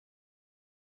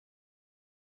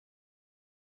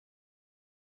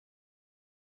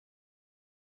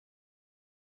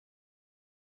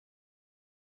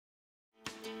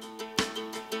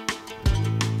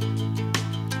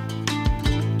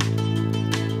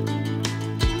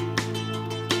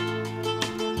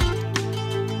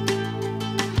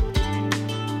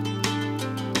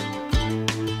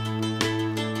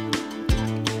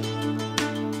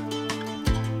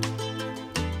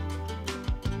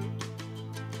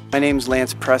My name's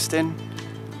Lance Preston.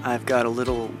 I've got a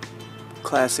little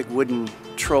classic wooden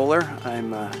troller.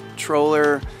 I'm a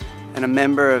troller and a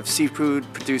member of Seafood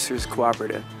Producers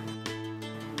Cooperative.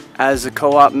 As a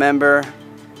co-op member,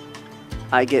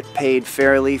 I get paid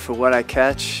fairly for what I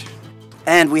catch,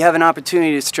 and we have an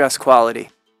opportunity to stress quality.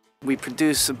 We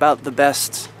produce about the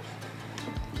best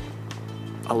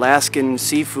Alaskan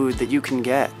seafood that you can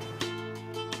get.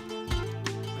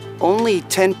 Only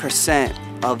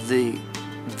 10% of the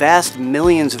vast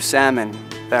millions of salmon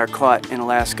that are caught in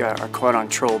Alaska are caught on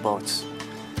troll boats.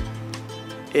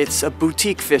 It's a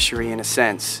boutique fishery in a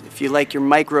sense. If you like your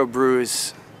micro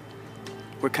brews,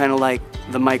 we're kind of like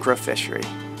the micro fishery.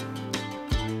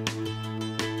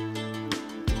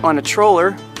 On a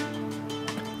troller,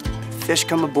 fish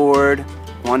come aboard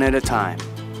one at a time.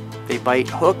 They bite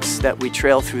hooks that we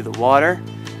trail through the water.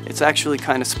 It's actually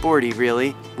kind of sporty,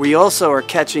 really. We also are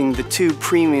catching the two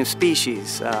premium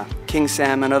species, king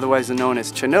salmon, otherwise known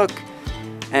as Chinook,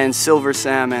 and silver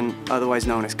salmon, otherwise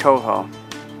known as coho.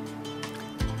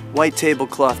 White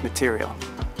tablecloth material.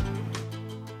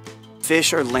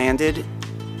 Fish are landed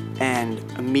and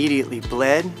immediately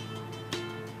bled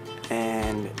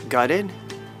and gutted,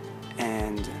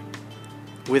 and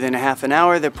within a half an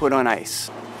hour they're put on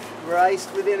ice. We're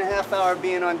iced within a half hour of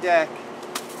being on deck.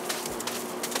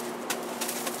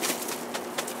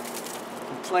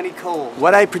 Plenty cold.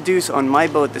 What I produce on my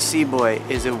boat, the Seaboy,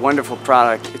 is a wonderful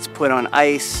product. It's put on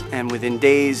ice and within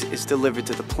days it's delivered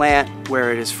to the plant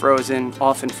where it is frozen,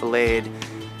 often filleted,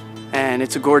 and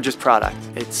it's a gorgeous product.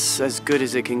 It's as good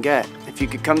as it can get. If you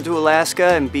could come to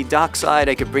Alaska and be dockside,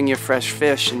 I could bring you fresh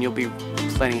fish and you'll be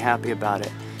plenty happy about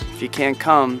it. If you can't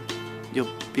come,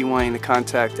 you'll be wanting to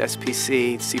contact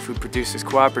SPC, Seafood Producers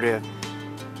Cooperative.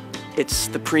 It's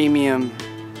the premium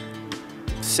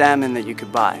salmon that you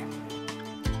could buy.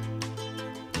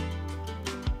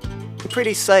 I'm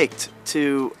pretty psyched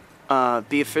to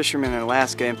be a fisherman in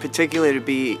Alaska, and particularly to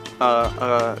be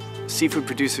a Seafood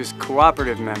Producers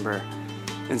Cooperative member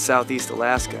in Southeast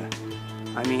Alaska.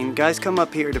 I mean, guys come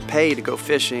up here to pay to go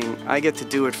fishing. I get to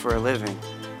do it for a living.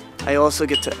 I also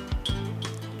get to,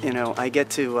 I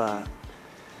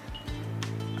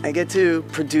get to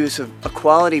produce a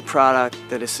quality product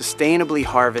that is sustainably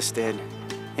harvested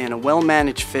in a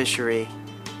well-managed fishery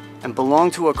and belong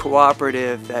to a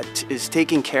cooperative that is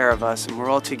taking care of us, and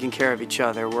we're all taking care of each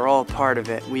other. We're all part of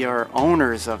it. We are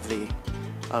owners of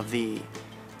the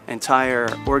entire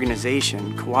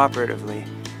organization cooperatively.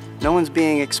 No one's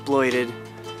being exploited.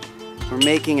 We're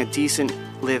making a decent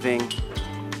living,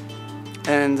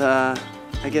 and I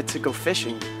get to go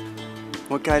fishing.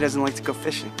 What guy doesn't like to go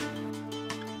fishing?